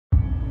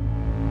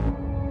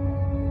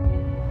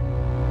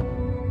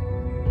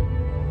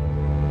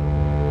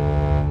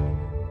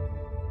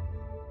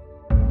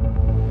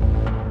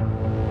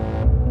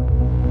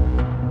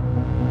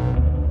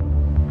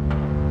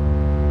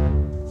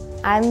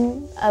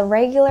I'm a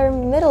regular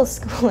middle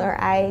schooler.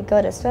 I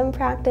go to swim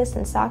practice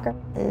and soccer,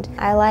 and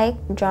I like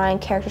drawing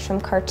characters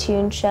from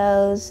cartoon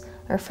shows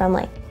or from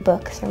like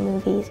books or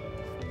movies.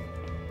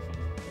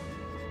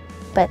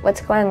 But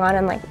what's going on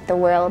in like the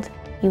world,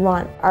 you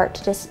want art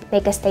to just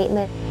make a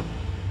statement.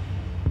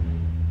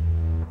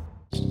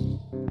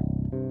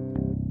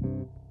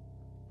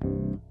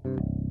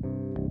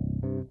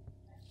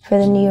 For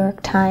the New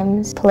York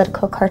Times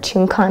political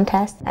cartoon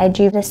contest, I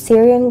drew a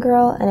Syrian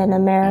girl and an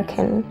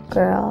American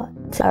girl.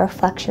 It's a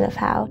reflection of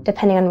how,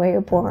 depending on where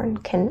you're born,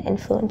 can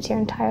influence your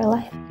entire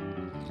life.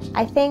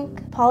 I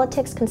think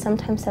politics can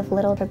sometimes have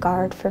little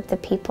regard for the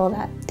people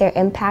that they're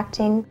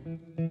impacting.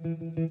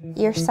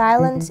 Your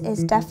silence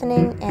is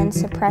deafening and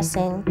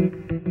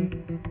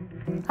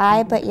suppressing.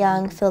 I, but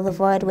young, fill the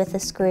void with a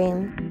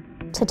scream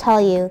to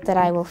tell you that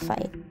I will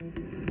fight.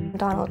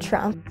 Donald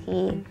Trump,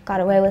 he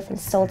got away with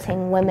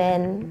insulting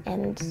women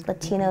and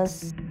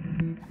Latinos.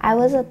 I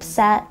was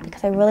upset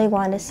because I really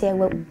wanted to see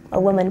a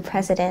woman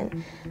president,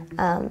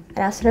 and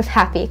I was sort of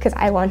happy because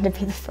I wanted to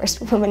be the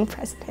first woman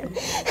president.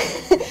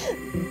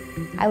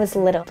 I was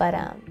little, but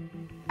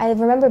I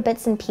remember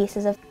bits and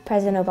pieces of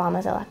President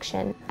Obama's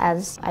election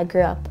as I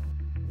grew up.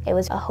 It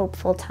was a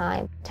hopeful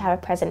time to have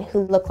a president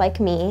who looked like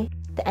me,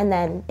 and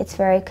then it's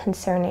very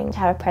concerning to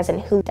have a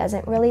president who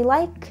doesn't really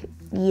like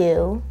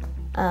you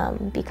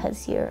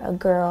because you're a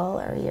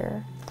girl or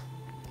you're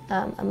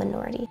a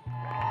minority.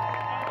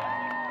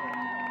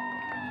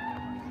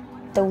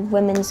 The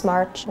Women's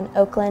March in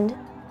Oakland,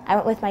 I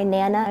went with my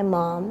Nana, my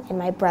mom, and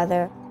my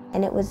brother,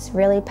 and it was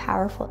really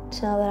powerful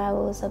to know that I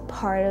was a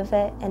part of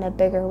it in a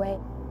bigger way.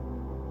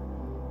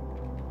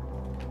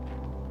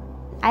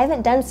 I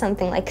haven't done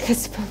something like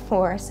this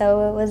before,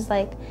 so it was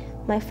like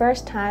my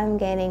first time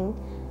getting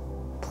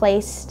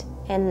placed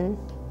in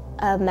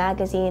a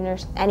magazine or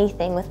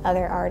anything with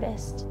other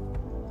artists.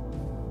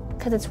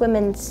 Because it's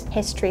Women's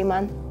History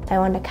Month, I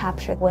wanted to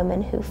capture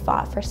women who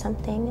fought for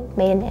something and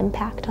made an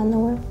impact on the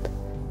world.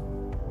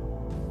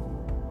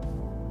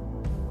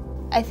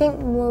 I think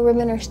more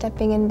women are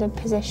stepping into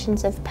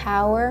positions of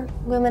power.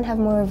 Women have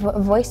more of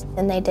a voice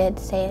than they did,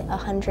 say,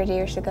 100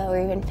 years ago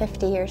or even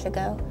 50 years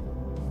ago.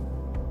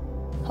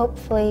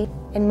 Hopefully,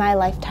 in my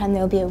lifetime,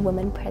 there will be a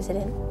woman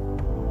president.